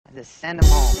Just send him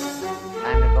home.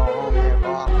 Time to go home there,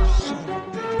 Bob. Son of a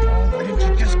bitch, Paul, why didn't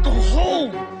you just go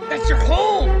home? That's your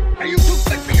home! Are you too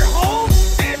good for your home?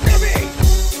 Answer me!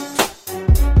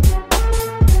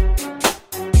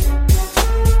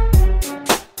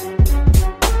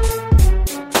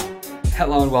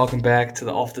 Hello and welcome back to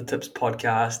the Off the Tips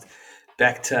podcast.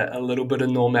 Back to a little bit of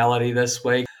normality this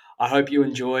week. I hope you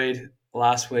enjoyed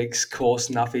last week's Course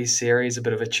Nuffy series, a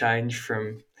bit of a change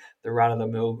from the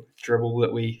run-of-the-mill dribble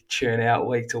that we churn out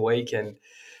week to week, and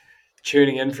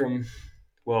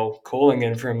calling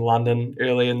in from London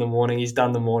early in the morning. He's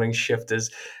done the morning shift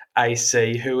as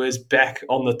AC, who is back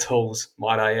on the tools,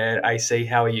 might I add. AC,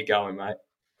 how are you going, mate?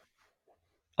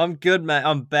 I'm good, mate.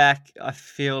 I'm back. I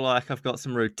feel like I've got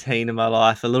some routine in my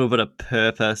life, a little bit of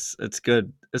purpose. It's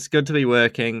good. It's good to be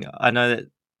working. I know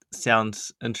that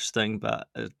sounds interesting, but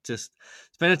it's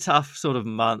been a tough sort of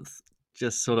month,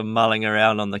 just sort of mulling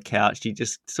around on the couch. You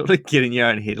just sort of get in your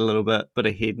own head a little bit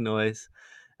of head noise.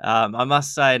 I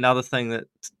must say another thing that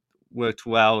worked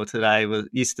well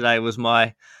yesterday was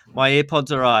my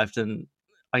AirPods arrived, and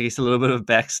I guess a little bit of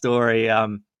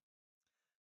backstory.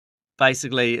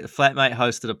 Basically, a flatmate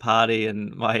hosted a party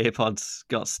and my AirPods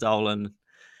got stolen,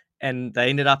 and they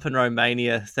ended up in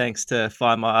Romania thanks to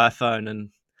Find My iPhone. And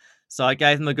so I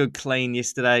gave them a good clean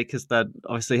yesterday because they'd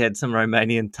obviously had some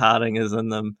Romanian tartingers in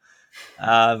them.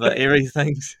 But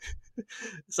everything's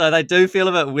so they do feel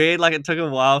a bit weird. Like, it took a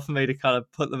while for me to kind of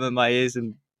put them in my ears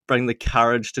and bring the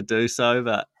courage to do so,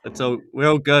 but we're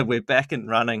all good. We're back and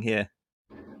running here.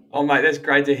 Oh, mate, that's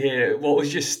great to hear. What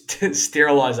was your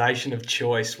sterilisation of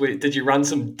choice? Did you run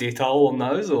some Dettol on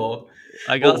those, or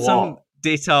I got some what?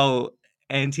 Dettol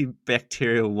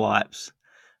antibacterial wipes.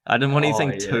 I didn't want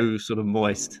anything Yeah. too sort of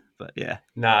moist, but yeah.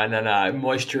 No.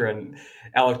 Moisture and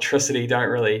electricity don't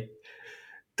really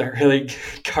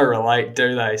correlate,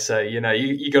 do they? So you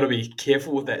got to be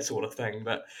careful with that sort of thing.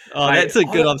 But Oh, mate, that's a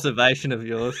good observation of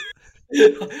yours.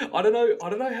 I don't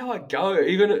know how I'd go.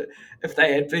 Even if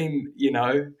they had been,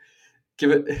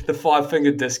 give it the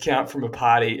 5-finger discount from a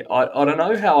party, I don't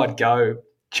know how I'd go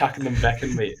chucking them back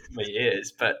in my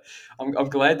ears. But I'm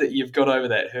glad that you've got over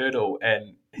that hurdle,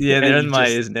 and Yeah, they're and in my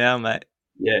ears now, mate.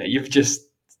 yeah, you've just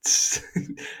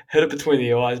hit it between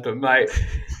the eyes. But mate,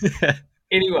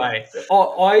 anyway,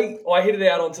 I headed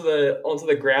out onto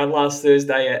the ground last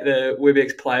Thursday at the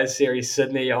WebEx Players Series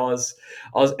Sydney. I was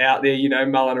out there,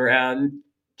 mulling around,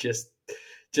 just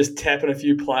tapping a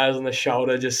few players on the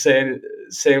shoulder, just seeing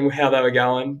how they were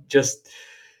going. Just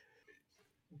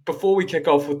before we kick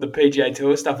off with the PGA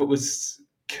Tour stuff, it was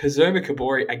Kazuma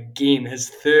Kabori again, his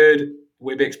third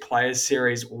WebEx Players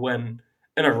Series win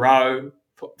in a row,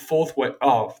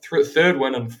 third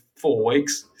win in 4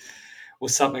 weeks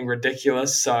was something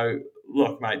ridiculous. So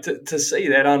look, mate, to see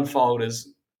that unfold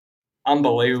is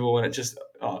unbelievable, and it's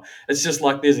just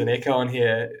like there's an echo in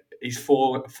here. He's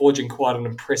forging quite an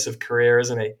impressive career,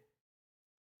 isn't he?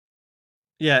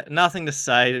 Yeah, nothing to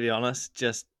say, to be honest.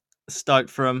 Just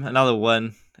stoked for him. Another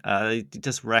win. He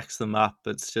just racks them up.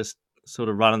 It's just sort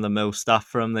of run-of-the-mill stuff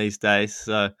for him these days.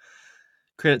 So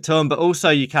credit to him. But also,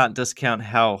 you can't discount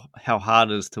how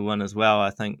hard it is to win as well.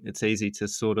 I think it's easy to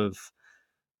sort of,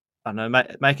 I don't know,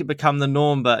 make it become the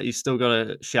norm, but you still got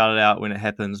to shout it out when it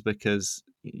happens, because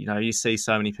you see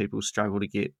so many people struggle to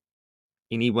get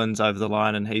any wins over the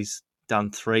line, and he's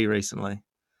done 3 recently.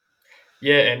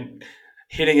 Yeah, and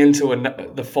heading into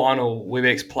the final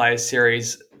WebEx Players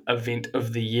Series event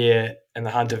of the year in the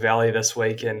Hunter Valley this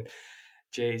week, and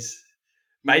geez,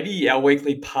 maybe our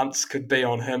weekly punts could be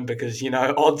on him, because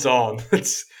odds on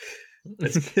it's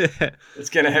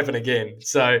going to happen again.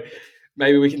 So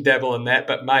maybe we can dabble in that.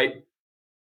 But mate,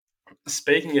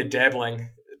 speaking of dabbling,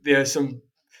 there are some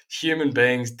human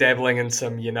beings dabbling in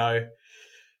some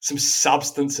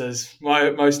substances.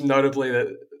 Most notably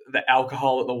the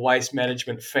alcohol at the Waste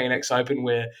Management Phoenix Open,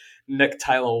 where Nick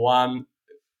Taylor won.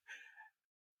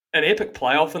 An epic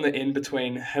playoff in the end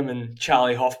between him and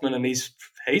Charlie Hoffman, and he's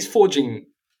forging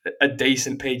a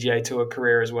decent PGA Tour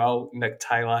career as well. Nick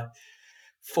Taylor,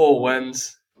 4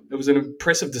 wins. It was an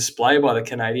impressive display by the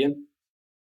Canadian.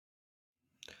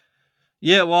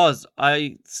 Yeah, it was.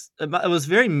 It was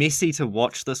very messy to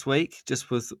watch this week, just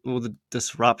with all the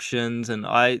disruptions, and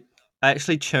I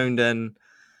actually tuned in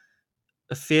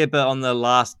a fair bit on the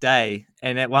last day,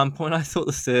 and at one point I thought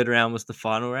the third round was the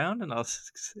final round, and I was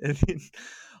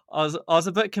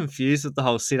a bit confused with the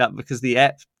whole setup, because the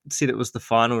app said it was the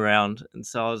final round, and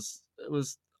so I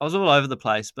was all over the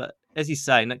place. But as you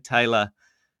say, Nick Taylor,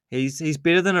 he's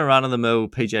better than a run-of-the-mill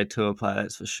PGA Tour player,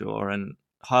 that's for sure, and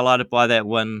highlighted by that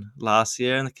win last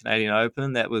year in the Canadian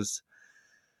Open. That was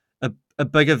a a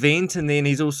big event, and then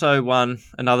he's also won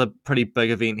another pretty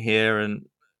big event here. And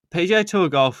PGA Tour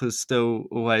golf is still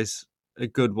always a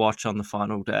good watch on the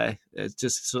final day. It's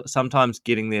just sometimes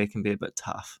getting there can be a bit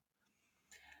tough.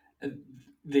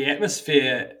 The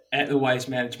atmosphere at the Waste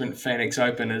Management Phoenix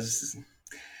Open is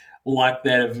like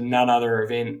that of none other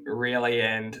event, really.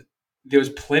 And there was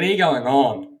plenty going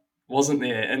on, wasn't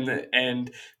there?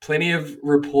 And plenty of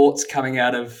reports coming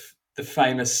out of the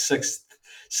famous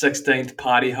 16th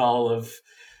party hole of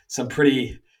some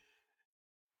pretty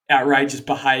outrageous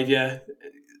behaviour,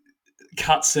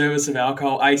 cut service of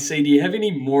alcohol. AC, do you have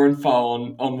any more info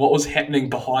on what was happening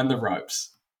behind the ropes?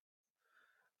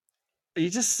 You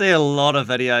just see a lot of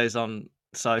videos on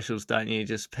socials, don't you?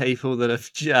 Just people that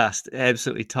have just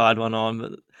absolutely tied one on.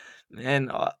 But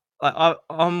man,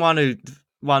 I'm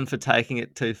one for taking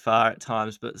it too far at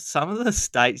times. But some of the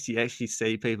states you actually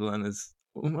see people in is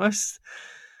almost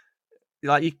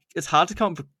like it's hard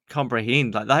to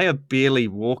comprehend. Like they are barely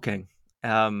walking,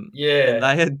 and Yeah,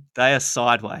 they are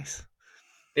sideways.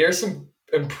 there's some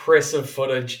impressive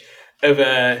footage of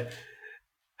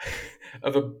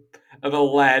of a of a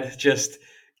lad just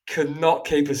could not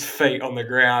keep his feet on the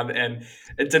ground, and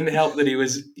it didn't help that he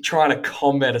was trying to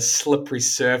combat a slippery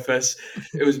surface.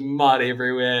 It was mud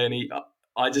everywhere, and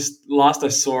I just last I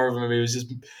saw of him, he was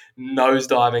just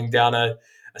nosediving down a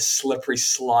slippery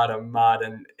slide of mud,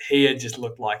 and he had just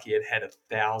looked like he had had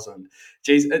 1,000.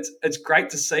 Geez, it's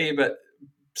great to see, but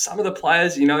some of the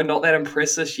players, not that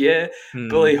impressed this year. Hmm.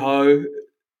 Billy Ho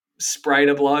sprayed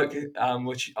a bloke,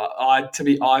 which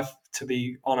to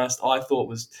be honest, I thought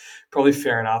was probably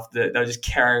fair enough. That they were just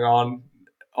carrying on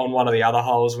one of the other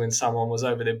holes when someone was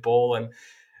over their ball, and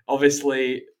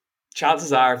obviously,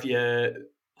 chances are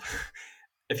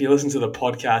if you listen to the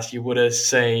podcast, you would have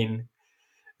seen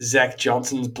Zach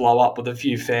Johnson's blow up with a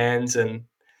few fans. And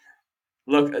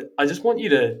look, I just want you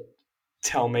to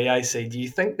tell me, AC, do you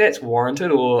think that's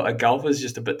warranted, or a golfer's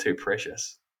just a bit too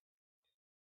precious?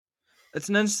 It's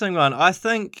an interesting one. I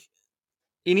think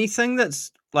anything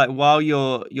that's like while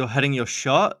you're hitting your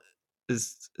shot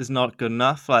is not good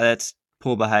enough. Like that's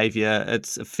poor behavior.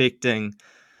 It's affecting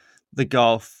the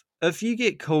golf. If you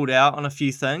get called out on a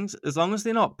few things, as long as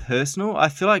they're not personal, I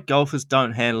feel like golfers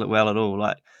don't handle it well at all.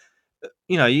 Like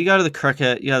you go to the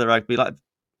cricket, you go to the rugby, like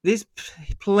there's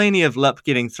plenty of lip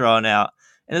getting thrown out,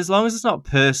 and as long as it's not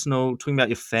personal, talking about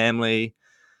your family,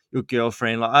 your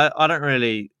girlfriend, like I don't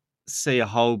really see a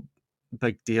whole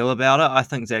big deal about it. I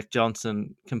think Zach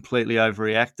Johnson completely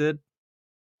overreacted.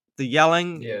 The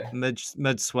yelling Yeah.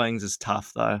 mid swings is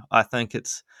tough though. I think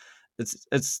it's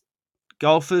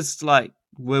golfers like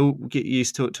will get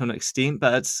used to it to an extent,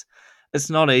 but it's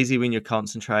not easy when you're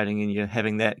concentrating and you're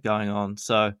having that going on.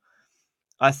 So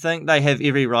I think they have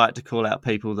every right to call out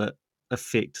people that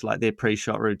affect like their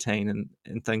pre-shot routine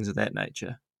and things of that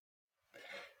nature.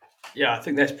 Yeah, I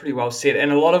think that's pretty well said.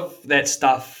 And a lot of that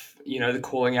stuff, the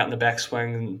calling out in the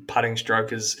backswing and putting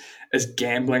stroke is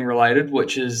gambling related,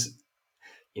 which is,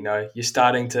 you're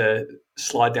starting to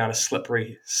slide down a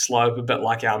slippery slope, a bit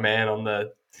like our man on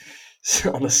the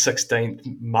 16th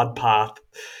mud path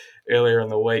earlier in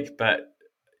the week. But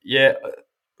yeah,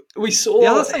 we The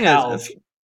other saw thing is how if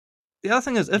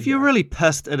you you're go. really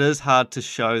pissed, it is hard to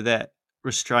show that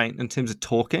restraint in terms of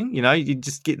talking. You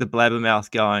just get the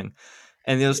blabbermouth going.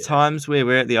 And there's Yeah. times where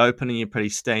we're at the Open and you're pretty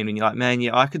steamed and you're like, man,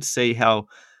 yeah, I could see how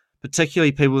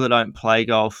particularly people that don't play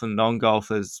golf and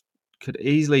non-golfers could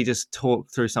easily just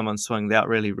talk through someone's swing without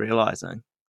really realizing.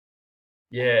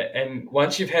 Yeah, and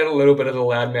once you've had a little bit of the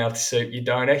loudmouth soup, you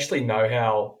don't actually know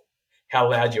how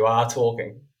loud you are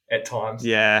talking at times.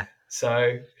 Yeah.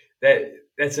 So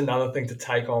that's another thing to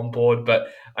take on board.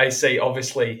 But AC,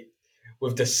 obviously,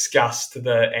 we've discussed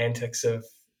the antics of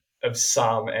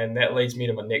some, and that leads me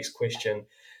to my next question.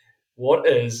 What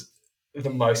is the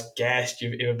most gassed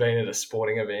you've ever been at a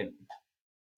sporting event?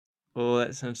 Oh,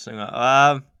 that's interesting.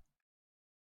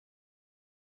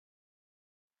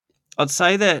 I'd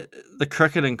say that the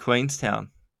cricket in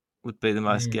Queenstown would be the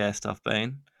most Mm. gassed I've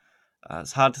been.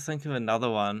 It's hard to think of another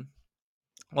one.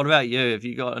 What about you? Have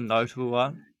you got a notable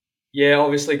one? Yeah,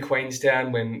 obviously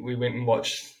Queenstown when we went and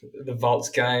watched the Vaults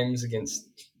games against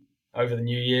over the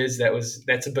New Year's.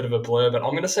 That's a bit of a blur, but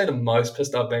I'm going to say the most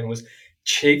pissed I've been was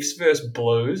Chiefs versus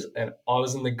Blues, and I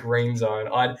was in the green zone.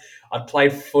 I'd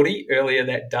played footy earlier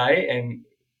that day and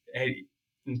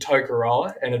in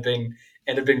Tokoroa and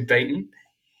had been beaten,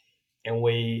 and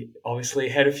we obviously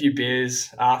had a few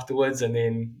beers afterwards, and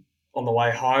then on the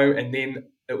way home, and then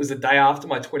it was the day after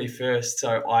my 21st,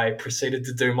 so I proceeded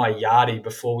to do my yardie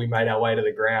before we made our way to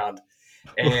the ground,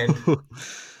 and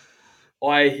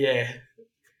I yeah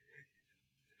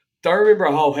don't remember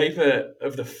a whole heap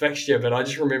of the fixture, but I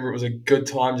just remember it was a good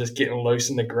time just getting loose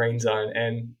in the green zone.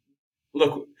 And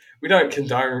look, we don't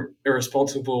condone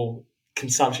irresponsible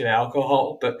consumption of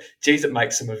alcohol, but geez, it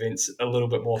makes some events a little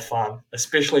bit more fun,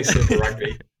 especially Super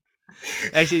Rugby.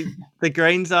 Actually, the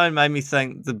green zone made me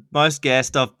think the most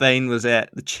gassed I've been was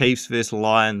at the Chiefs versus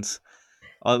Lions.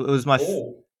 It was my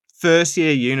Oh, first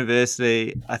year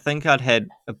university. I think I'd had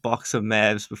a box of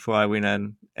Mavs before I went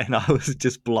in, and I was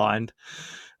just blind.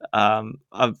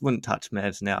 I wouldn't touch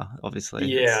Mavs now, obviously.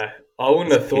 yeah. I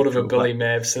wouldn't It's have thought of a petrol, Billy but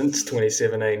Mav since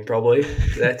 2017, probably.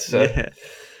 yeah.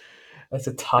 That's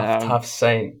a tough, Um, tough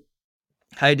scene.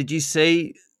 hey, did you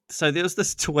see? So there was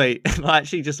this tweet, and I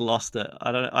actually just lost it.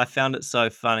 I found it so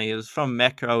funny. It was from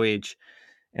Macro Edge,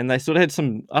 and they sort of had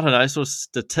some, I don't know, sort of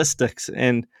statistics,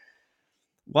 and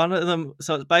one of them.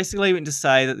 So it basically went to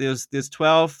say that there's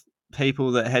 12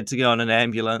 people that had to go on an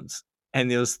ambulance, and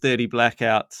there was 30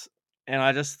 blackouts, and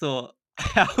I just thought,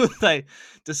 how have they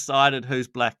decided who's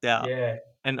blacked out? Yeah.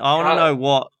 And I want to know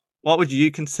How, what would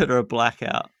you consider a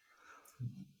blackout?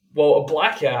 well, a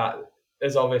blackout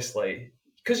is obviously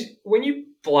because when you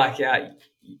black out,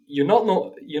 you're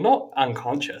not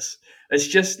unconscious. It's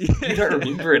just you don't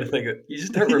remember anything. You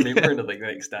just don't remember Yeah, anything the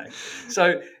next day.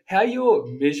 So how you're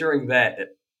measuring that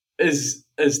is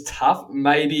tough.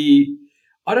 Maybe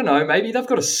I don't know. Maybe they've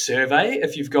got a survey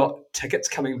if you've got tickets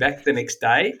coming back the next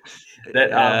day. That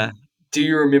yeah, do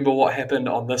you remember what happened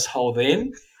on this hole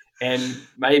then? And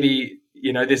maybe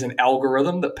there's an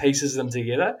algorithm that pieces them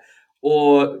together,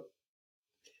 or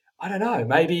I don't know.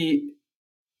 Maybe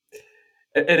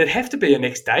it'd have to be a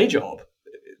next day job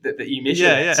that you measure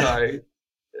yeah, that. yeah. So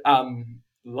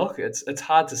look, it's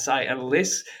hard to say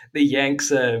unless the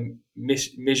Yanks are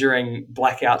measuring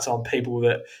blackouts on people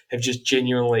that have just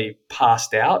genuinely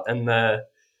passed out in the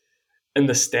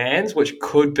stands, which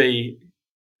could be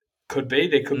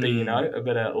there could be Mm. a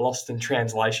bit of lost in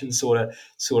translation sort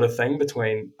of thing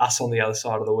between us on the other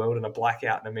side of the world and a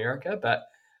blackout in America. But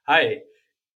hey,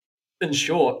 in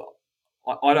short,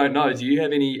 I don't know. Do you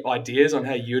have any ideas on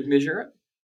how you'd measure it?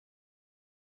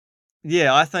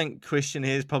 Yeah, I think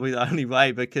questionnaire is probably the only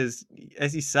way because,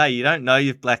 as you say, you don't know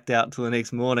you've blacked out till the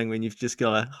next morning when you've just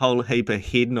got a whole heap of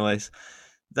head noise.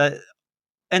 That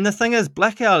And the thing is,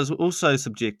 blackout is also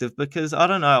subjective because I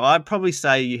don't know. I'd probably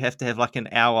say you have to have like an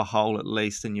hour hole at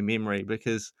least in your memory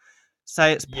because,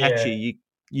 say it's patchy, Yeah,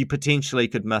 you potentially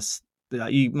could miss.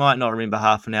 You might not remember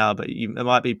half an hour, but it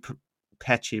might be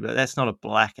patchy. But that's not a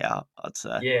blackout, I'd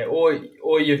say. yeah. Or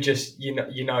you've just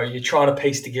you're trying to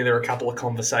piece together a couple of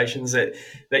conversations that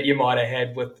you might have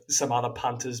had with some other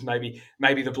punters. Maybe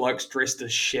the blokes dressed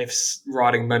as chefs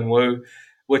riding Minwoo,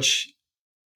 which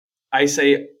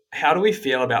AC. How do we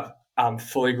feel about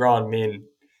fully grown men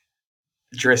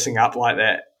dressing up like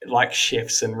that, like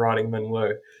chefs and riding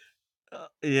Minwoo?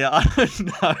 Yeah, I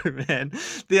don't know, man.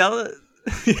 The other,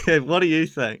 yeah, what do you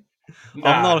think?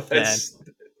 I'm not a Nah, fan.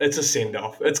 it's a send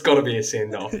off. It's got to be a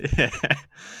send off. Yeah.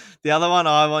 The other one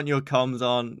I want your comms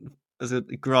on as a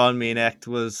grown men act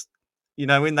was,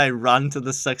 when they run to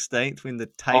the 16th when the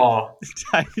tape Oh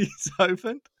tape is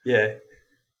opened. yeah,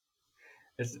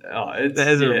 That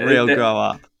is a real grow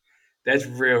up. that's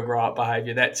real grow up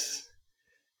behaviour. That's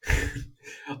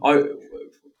I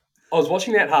I was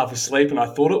watching that half asleep and I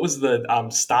thought it was the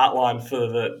start line for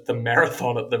the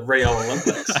marathon at the Rio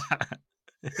Olympics.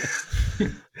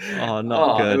 Oh, not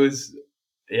Oh, it good. was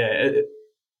yeah.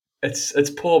 It's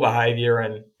poor behaviour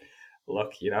and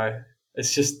look,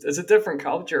 it's a different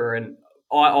culture and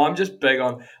I'm just big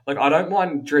on like I don't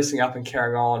mind dressing up and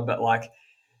carrying on, but like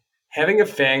having a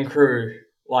fan crew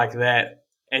like that,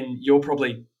 and you're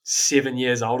probably 7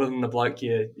 years older than the bloke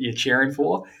you're cheering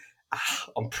for.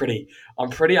 I'm pretty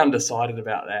undecided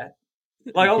about that.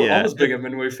 Like I'm Yeah, as big a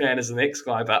Minwoo fan as the next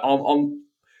guy, but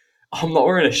I'm not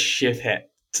wearing a chef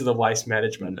hat to the waste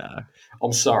management. no,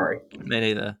 I'm sorry. me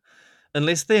neither.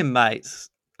 Unless they're mates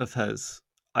of his,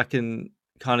 I can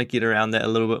kind of get around that a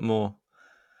little bit more.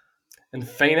 In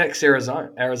Phoenix,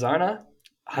 Arizona,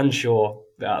 unsure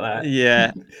about that.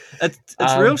 Yeah,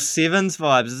 it's real um, sevens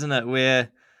vibes, isn't it? Where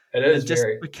it it is just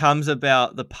very. becomes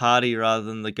about the party rather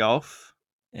than the golf.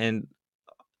 And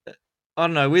I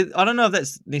don't know. I don't know if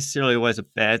that's necessarily always a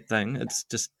bad thing. It's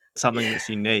just something Yeah, that's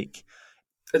unique.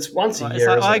 it's once a It's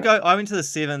year, like isn't it? I went to the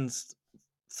sevens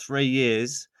 3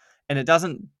 years, and it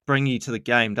doesn't bring you to the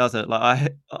game, does it?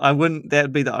 Like I wouldn't. That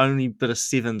would be the only bit of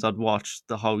sevens I'd watch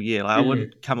the whole year. Like I Mm.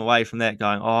 wouldn't come away from that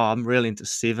going, "Oh, I'm really into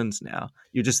sevens now."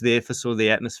 You're just there for sort of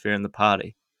the atmosphere and the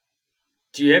party.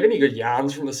 Do you have any good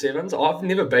yarns from the sevens? I've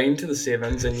never been to the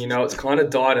sevens, and it's kind of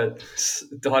died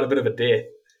a bit of a death.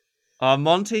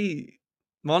 Monty.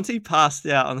 Monty passed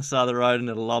out on the side of the road in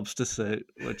a lobster suit,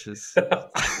 which is.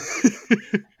 But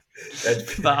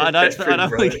I That's don't pretty want to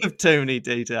brilliant. give too many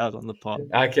details on the pod.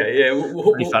 Okay, yeah,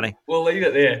 Pretty funny. we'll leave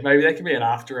it there. Maybe that can be an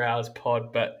after hours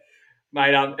pod. But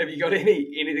mate, have you got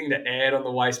anything to add on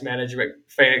the Waste Management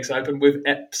Phoenix Open? We've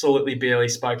absolutely barely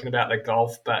spoken about the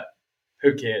golf, but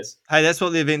who cares? Hey, that's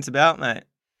what the event's about, mate.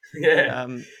 Yeah,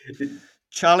 Um,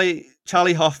 Charlie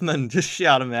Hoffman, just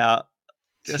shout him out.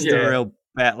 Just a yeah, real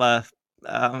battler.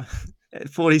 At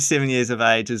 47 years of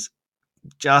age, has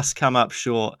just come up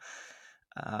short.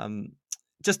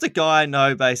 Just a guy I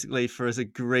know basically for his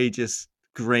egregious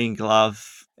green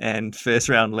glove and first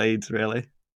round leads, really.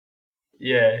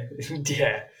 yeah,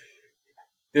 yeah.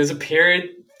 There's a period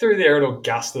through there at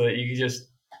Augusta that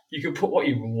you could put what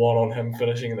you want on him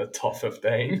finishing in the top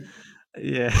 15.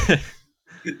 Yeah.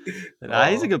 No,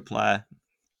 he's a Oh, good player.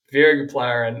 very good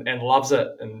player and loves it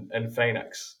in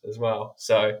Phoenix as well.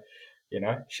 So,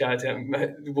 shout out to him.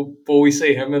 Will we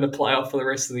see him in a playoff for the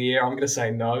rest of the year? I'm going to say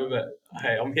no, but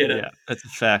hey, Yeah, that's a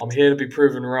I'm fact. here to be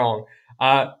proven wrong.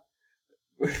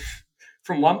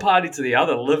 From one party to the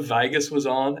other, Live Vegas was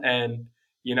on, and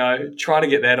trying to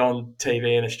get that on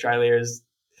TV in Australia is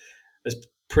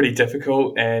pretty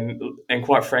difficult, and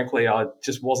quite frankly, I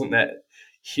just wasn't that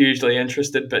hugely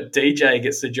interested. But DJ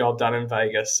gets the job done in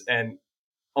Vegas, and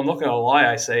I'm not going to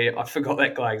lie, I forgot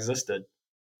that guy existed.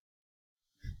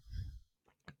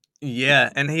 Yeah,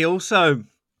 and he also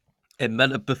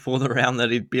admitted before the round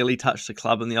that he'd barely touched the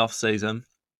club in the off season,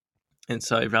 and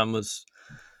so everyone was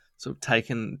sort of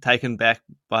taken back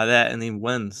by that, and then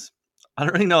wins. I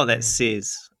don't really know what that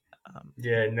says.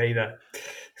 Yeah, neither.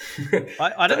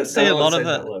 I didn't don't see know a what it lot of says it.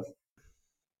 about Liv.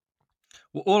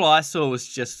 Well, all I saw was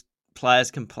just players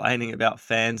complaining about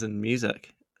fans and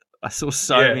music. I saw Yeah,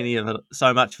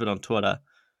 so much of it on Twitter.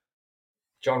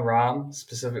 John Rahm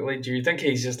specifically. Do you think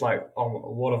he's just like, oh,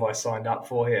 what have I signed up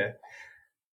for here?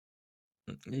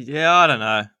 Yeah, I don't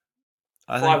know.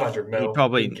 I think 500 he mil. Who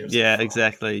probably, gives a yeah, fuck?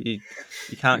 exactly.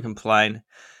 You can't complain.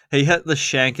 He hit the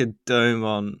shank of doom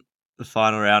on the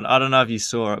final round. I don't know if you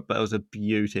saw it, but it was a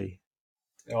beauty.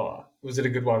 Oh, was it a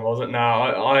good one? Was it? No,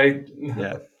 I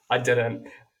Yeah. I didn't.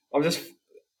 I'm just.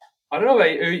 I don't know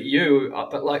about you,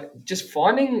 but like just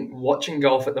finding watching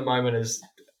golf at the moment is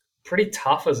pretty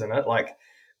tough, isn't it? Like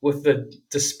with the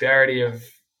disparity of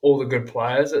all the good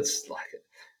players, it's like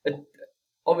it,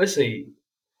 obviously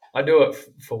I do it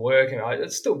for work, and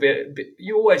it's still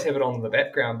you always have it on in the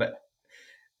background, but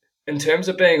in terms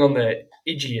of being on the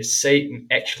edge of your seat and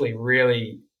actually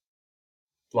really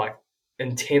like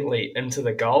intently into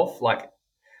the golf, like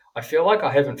I feel like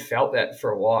I haven't felt that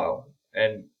for a while,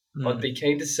 and I'd Mm. be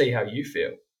keen to see how you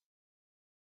feel.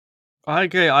 I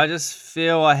agree. I just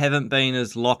feel I haven't been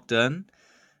as locked in.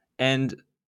 And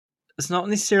it's not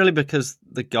necessarily because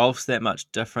the golf's that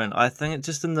much different. I think it's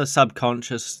just in the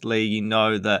subconsciously, you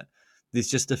know that there's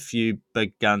just a few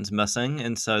big guns missing.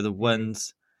 And so the Mm.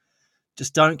 wins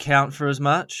just don't count for as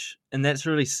much. And that's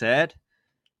really sad.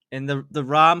 And the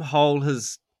Ram hole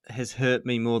has hurt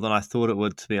me more than I thought it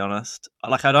would, to be honest.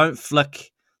 Like I don't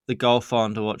flick the golf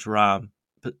on to watch Ram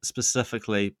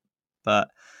specifically, but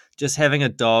just having a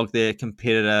dog there,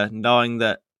 competitor, knowing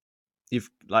that you've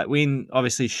like when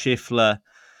obviously Scheffler,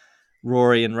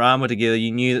 Rory, and Ram were together,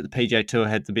 you knew that the PGA Tour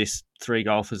had the best three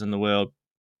golfers in the world.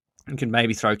 You could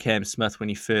maybe throw Cam Smith when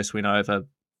he first went over,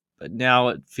 but now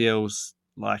it feels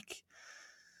like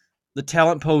the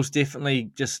talent pool's definitely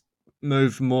just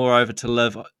moved more over to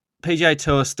live. PGA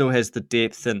Tour still has the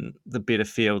depth and the better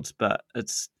fields, but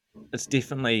it's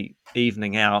definitely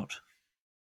evening out.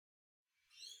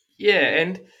 Yeah,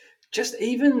 and just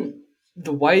even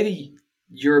the way the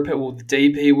the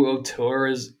DP World Tour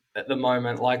is at the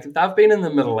moment, like they've been in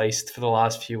the Middle East for the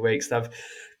last few weeks. They've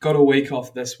got a week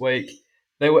off this week.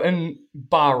 They were in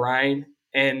Bahrain,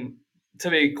 and to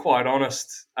be quite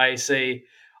honest, AC,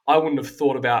 I wouldn't have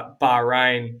thought about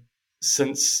Bahrain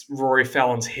since Rory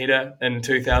Fallon's header in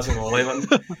 2011.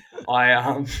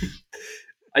 I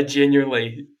I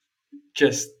genuinely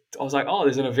just I was like, oh,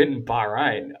 there's an event in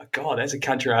Bahrain. God, that's a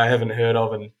country I haven't heard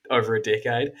of in over a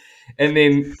decade. And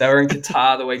then they were in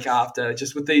Qatar the week after,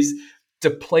 just with these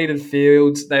depleted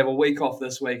fields. They have a week off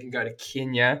this week and go to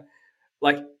Kenya.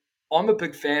 Like, I'm a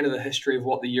big fan of the history of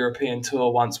what the European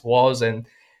Tour once was, and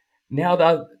now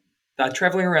they're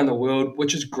traveling around the world,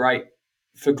 which is great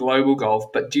for global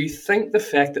golf. But do you think the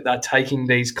fact that they're taking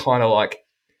these kind of like,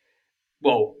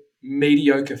 well,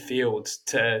 mediocre fields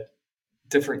to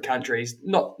different countries,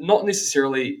 not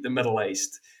necessarily the Middle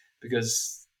East,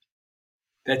 because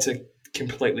that's a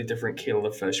completely different kettle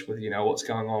of fish with what's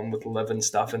going on with live and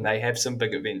stuff, and they have some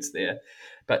big events there.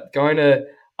 But going to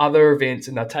other events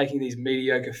and they're taking these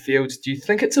mediocre fields. Do you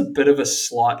think it's a bit of a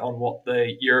slight on what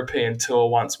the European Tour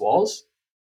once was?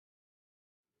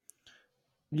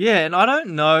 Yeah, and I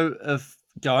don't know if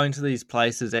going to these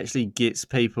places actually gets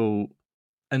people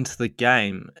into the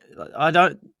game. I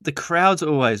don't. The crowds are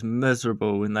always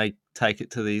miserable when they take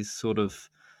it to these sort of,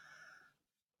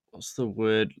 what's the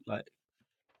word, like,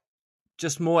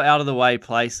 just more out of the way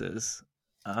places.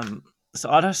 So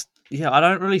I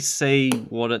don't really see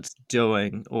what it's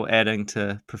doing or adding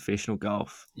to professional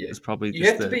golf. Yeah, Is probably you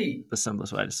just have to be the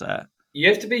simplest way to say it. you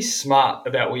have to be smart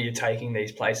about where you're taking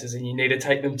these places, and you need to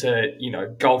take them to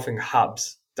golfing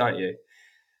hubs, don't you?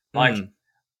 Like, Mm.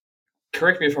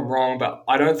 correct me if I'm wrong, but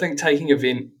I don't think taking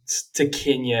events to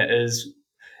Kenya is,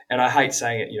 and I hate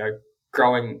saying it,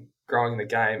 growing the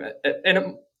game.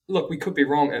 Look, we could be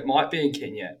wrong. It might be in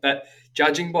Kenya, but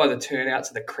judging by the turnouts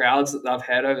of the crowds that they've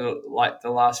had over like the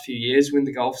last few years when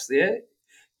the golf's there,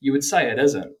 you would say it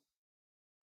isn't.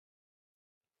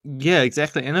 Yeah,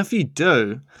 exactly. And if you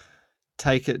do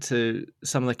take it to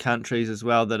some of the countries as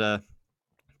well that are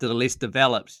less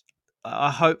developed, I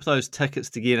hope those tickets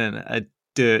to get in are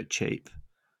dirt cheap,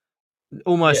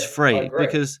 almost Yeah, I free. agree.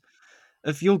 Because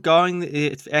if you're going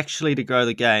there actually to grow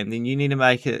the game, then you need to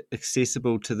make it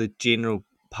accessible to the general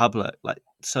public, like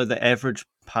so the average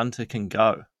punter can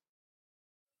go.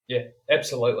 Yeah,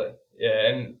 absolutely. Yeah,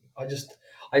 and I just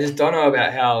don't know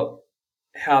about how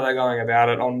they're going about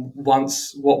it on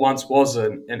what once was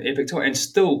an epic tour and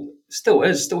still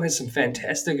has some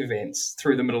fantastic events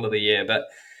through the middle of the year. But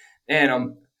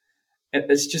man,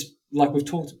 it's just like we've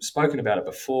spoken about it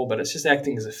before, but it's just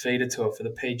acting as a feeder tour for the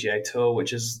PGA Tour,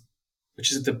 which is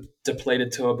the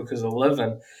depleted tour because of Live,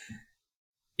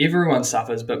 everyone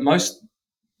suffers, but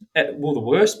the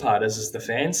worst part is the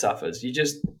fan suffers.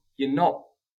 You're not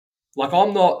like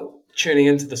I'm not tuning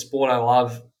into the sport I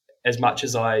love as much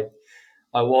as I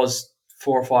was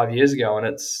 4 or 5 years ago, and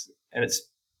it's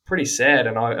pretty sad.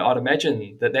 And I'd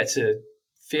imagine that that's a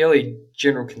fairly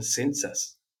general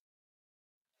consensus.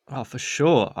 Oh, for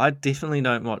sure. I definitely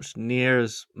don't watch near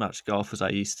as much golf as I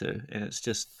used to, and it's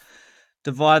just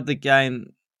divide the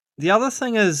game. The other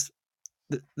thing is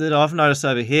that I've noticed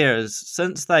over here is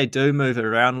since they do move it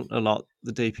around a lot,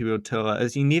 the DP World Tour,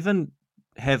 is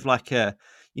have like a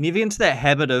you never get into that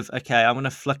habit of, okay, I'm going to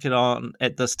flick it on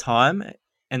at this time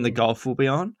and the Mm. golf will be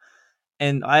on.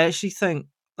 And I actually think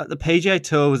like the PGA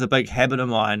Tour was a big habit of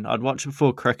mine. I'd watch it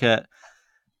before cricket.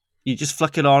 You just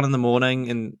flick it on in the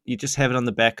morning and you just have it on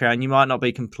the background. You might not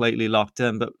be completely locked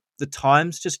in, but the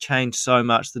times just change so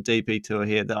much, the DP Tour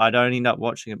here, that I don't end up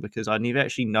watching it because I never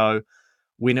actually know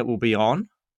when it will be on.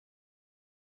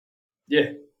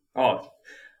 Yeah. Oh,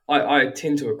 I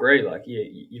tend to agree. Like, yeah,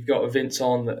 you've got events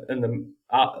on in the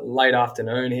late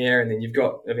afternoon here, and then you've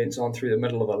got events on through the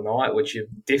middle of the night, which you're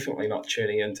definitely not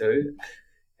tuning into.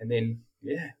 And then,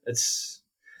 yeah, it's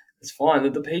fine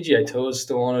that the PGA Tour is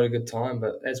still on at a good time,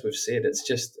 but as we've said,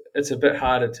 it's a bit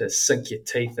harder to sink your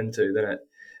teeth into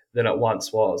than it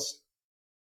once was.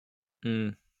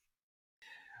 Mm.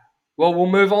 Well, we'll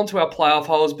move on to our playoff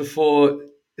holes before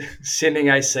sending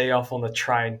AC off on the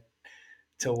train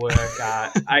to work.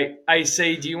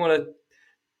 AC, do you want to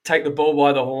take the bull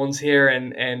by the horns here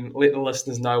and let the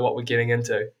listeners know what we're getting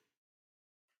into?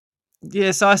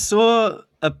 Yes, I saw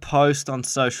a post on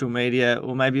social media,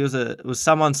 or maybe it was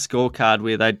someone's scorecard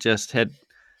where they just had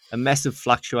a massive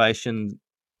fluctuation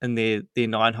in their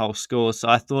 9-hole scores. So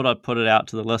I thought I'd put it out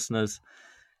to the listeners,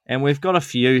 and we've got a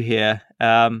few here.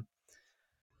 Okay,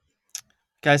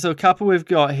 so a couple we've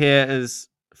got here is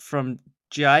from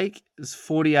Jake. Is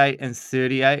 48 and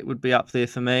 38 would be up there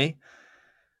for me.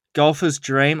 Golfer's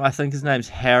Dream, I think his name's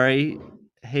Harry.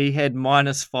 He had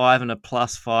 -5 and a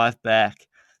 +5 back.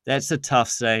 That's a tough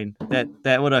scene.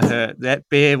 That would have hurt. That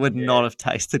beer would Yeah, not have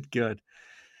tasted good.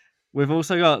 We've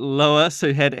also got Lewis,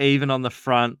 who had even on the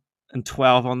front and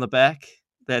 12 on the back.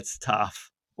 That's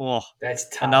tough. Oh, that's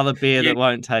tough. another beer that You,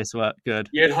 won't taste good.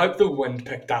 you'd hope the wind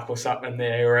picked up or something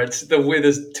there, or it's the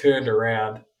weather's turned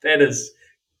around. That is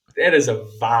a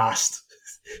vast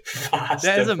That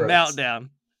is a difference. meltdown.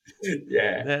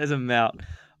 Yeah, That is a melt.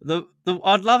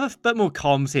 I'd love a bit more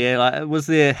comms here. Like, was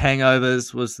there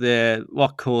hangovers? Was there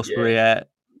what course were yeah, we at?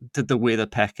 Did the weather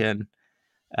pack in?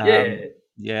 yeah,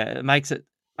 Yeah, it makes it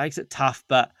tough.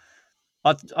 But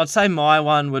I'd say my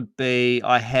one would be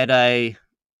I had a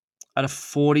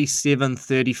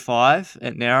 47-35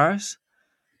 at Narrows.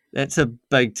 That's a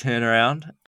big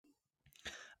turnaround.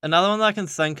 Another one that I can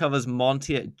think of is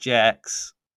Monty at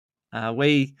Jack's. I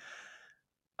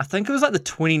think it was like the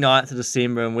 29th of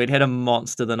December, and we'd had a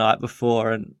monster the night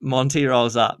before, and Monty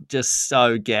rolls up just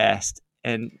so gassed.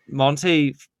 And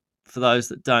Monty, for those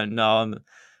that don't know him,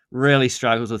 really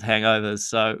struggles with hangovers.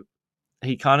 So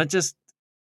he kind of just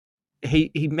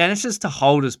he manages to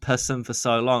hold his piston for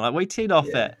so long. Like we teed off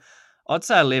Yeah. at I'd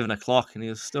say 11 o'clock, and he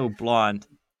was still blind.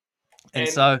 And And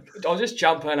so I'll just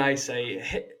jump in, AC.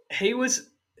 He was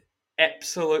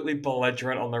absolutely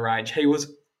belligerent on the range. He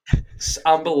was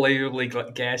unbelievably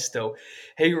gassed still.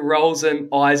 He rolls in,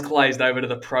 eyes glazed, over to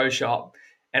the pro shop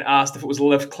and asked if it was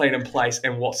lift, clean, in place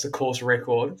and what's the course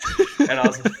record. And I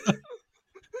was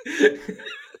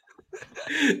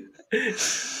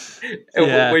and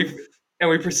yeah,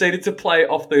 we proceeded to play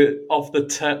off the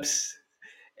tips.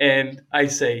 And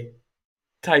AC,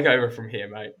 take over from here,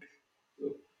 mate.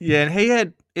 yeah, and he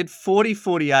had it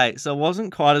 40-48, so it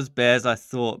wasn't quite as bad as I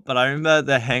thought. But I remember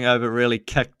the hangover really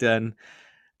kicked in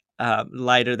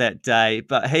later that day.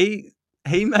 But he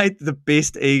made the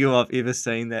best eagle I've ever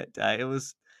seen that day. It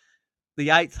was the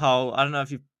eighth hole. I don't know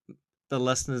if the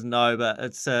listeners know, but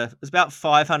it's about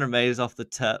 500 meters off the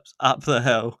tips up the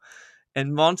hill,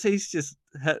 and Monty's just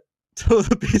hit two of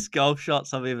the best golf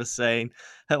shots I've ever seen.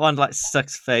 Hit one like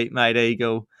 6 feet, made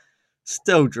eagle,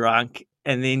 still drunk,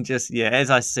 and then just as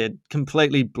I said,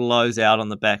 completely blows out on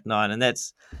the back nine, and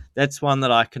that's one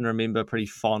that I can remember pretty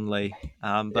fondly.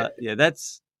 But yeah,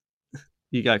 that's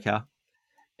you go, Cal.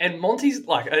 And Monty's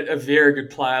like a very good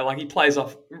player. Like he plays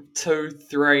off 2,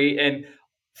 3, and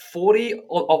 40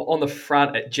 on the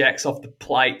front at jacks off the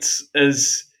plates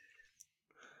is,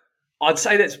 I'd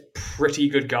say that's pretty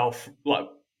good golf. Like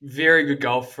very good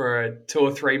golf for a 2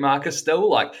 or 3 marker still.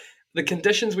 Like the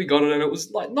conditions we got it in, it was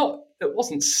like it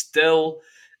wasn't still.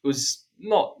 It was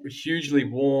not hugely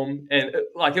warm, and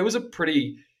it was a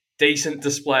pretty decent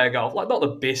display of golf. Like not the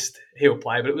best he'll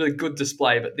play, but it was a good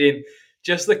display. But then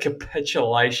just the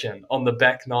capitulation on the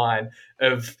back nine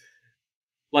of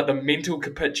like the mental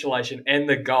capitulation and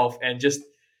the golf, and just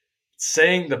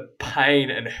seeing the pain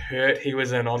and hurt he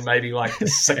was in on maybe like the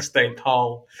 16th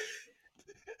hole.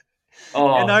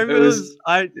 And I Oh, it remember was.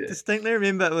 I Yeah. distinctly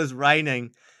remember it was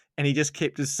raining, and he just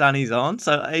kept his sunnies on,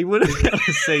 so he wouldn't be able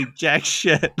to see jack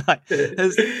shit. Like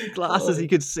his glasses, he Oh,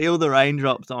 could see all the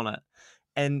raindrops on it.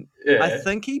 And I yeah,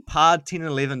 think he parred 10 and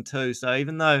 11 too. So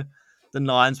even though the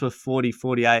nines were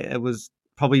 40-48, it was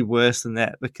probably worse than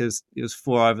that because it was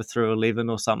 4 over through 11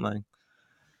 or something.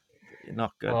 Yeah,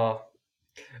 not good. oh.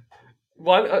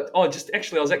 One, just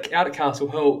actually, I was out at Castle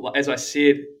Hill, like, as I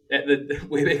said, at the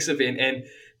WebEx event, and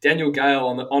Daniel Gale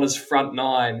on his front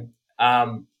nine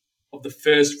of the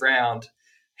first round,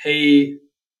 he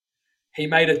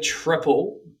made a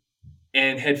triple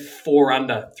and had 4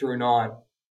 under through 9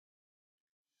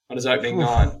 on his opening Phew,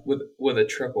 9 with a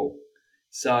triple.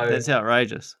 So that's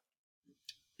outrageous.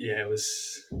 yeah, it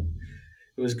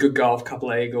was good golf,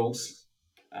 couple of eagles.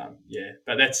 Yeah,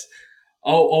 but that's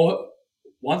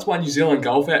once my New Zealand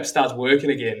golf app starts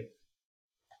working again,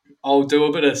 I'll do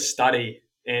a bit of study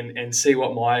and see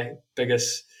what my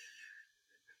biggest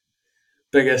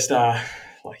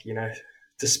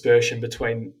dispersion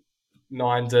between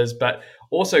nines is. But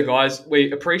also, guys,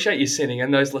 we appreciate you sending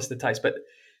in those listed takes, but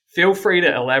feel free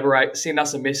to elaborate, send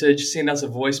us a message, send us a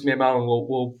voice memo, and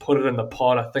we'll put it in the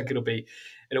pod. I think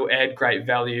it'll add great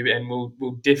value, and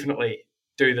we'll definitely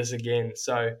do this again.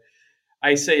 So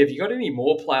AC, have you got any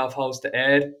more playoff holes to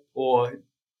add, or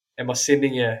am I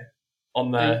sending you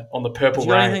on Have the purple you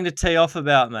got rain? anything to tee off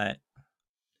about, mate?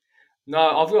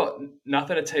 No, I've got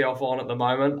nothing to tee off on at the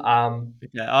moment.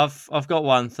 Okay, I've got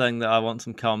one thing that I want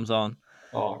some comms on.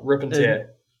 Rip and And tear.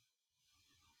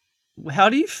 how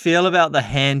do you feel about the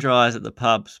hand dryers at the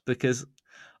pubs? Because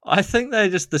I think they're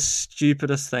just the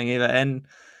stupidest thing ever. And,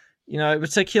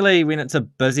 particularly when it's a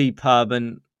busy pub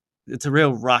and it's a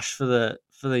real rush for the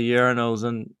urinals,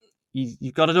 and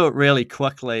you've got to do it really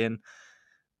quickly. And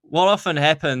what often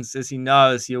happens is,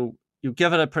 is you'll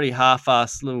give it a pretty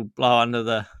half-assed little blow under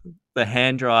the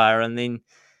hand dryer, and then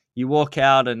you walk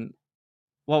out, and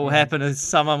what will happen is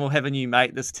someone will have a new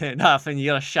mate that's turned up, and you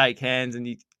got to shake hands, and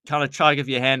you kind of try to give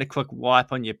your hand a quick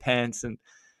wipe on your pants, and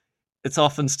it's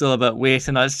often still a bit wet.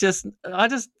 And I just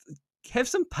have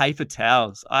some paper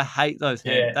towels. I hate those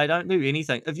hands. Yeah, They don't do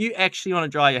anything. If you actually want to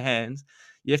dry your hands,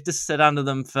 you have to sit under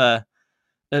them for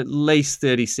at least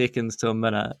 30 seconds to a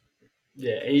minute.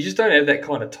 yeah, and you just don't have that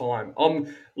kind of time.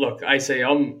 Look, AC,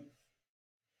 I'll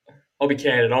be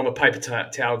candid. I'm a paper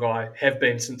towel guy. Have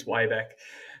been since way back.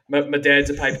 My dad's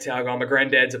a paper towel guy. My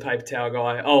granddad's a paper towel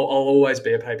guy. I'll always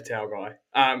be a paper towel guy.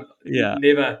 Yeah.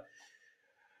 Never.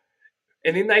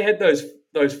 And then they had those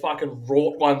fucking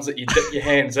wrought ones that you dip your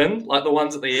hands in, like the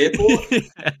ones at the airport, and,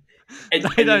 They and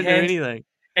your don't do hands anything.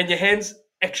 and your hands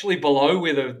actually below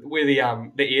where the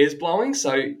air's blowing.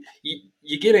 So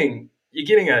you're getting you're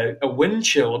getting a wind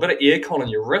chill, a bit of aircon on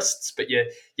your wrists, but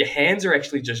your hands are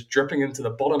actually just dripping into the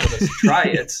bottom of this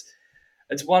tray.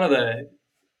 It's one of the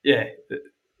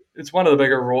it's one of the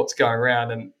bigger rorts going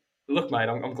around. And look, mate,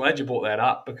 I'm glad you brought that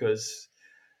up because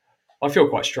I feel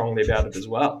quite strongly about it as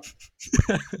well.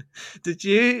 Did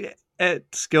you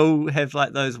at school have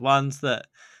like those ones that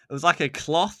it was like a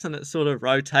cloth and it sort of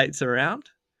rotates around?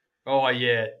 Oh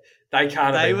yeah, they can't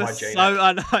have They been were hygienic. so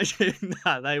unhygienic.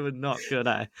 No, they were not good,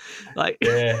 eh? Like,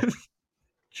 Yeah.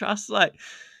 trust like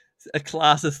a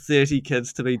class of 30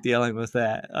 kids to be dealing with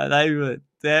that.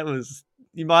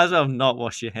 You might as well not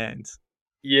wash your hands.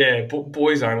 Yeah,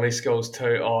 boys only schools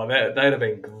too. Oh, that'd have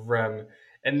been grim.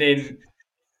 And then,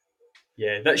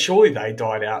 yeah, that surely they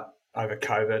died out over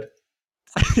COVID.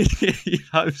 You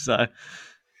hope so.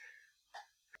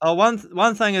 Oh,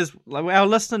 one thing is like, our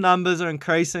listener numbers are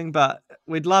increasing, but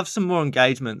we'd love some more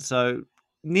engagement. So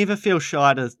never feel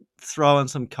shy to throw in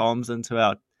some comms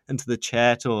into the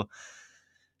chat or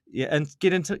and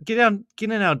get in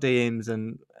our DMs,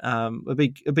 and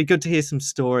it'd be good to hear some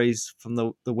stories from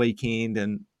the weekend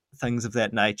and things of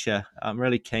that nature. I'm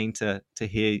really keen to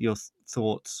hear your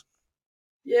thoughts.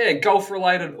 Yeah, golf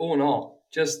related or not,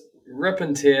 just rip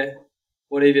and tear,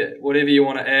 whatever you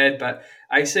want to add. But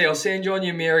AC, I'll send you on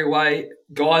your merry way,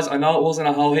 guys. I know it wasn't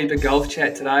a whole heap of golf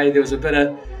chat today. There was a bit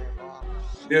of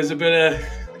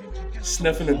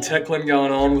sniffing and tickling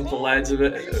going on with the lads, a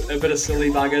bit of silly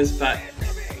buggers, but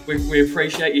we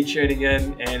appreciate you tuning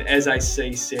in. And as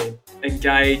AC said,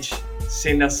 engage,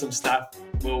 send us some stuff.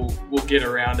 We'll get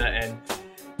around it. And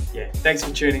yeah, thanks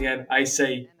for tuning in.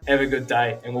 AC, have a good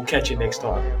day, and we'll catch you next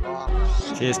time.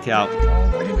 Cheers, Cal.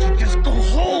 Why didn't you just go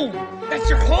home? That's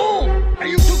your home. Are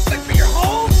you too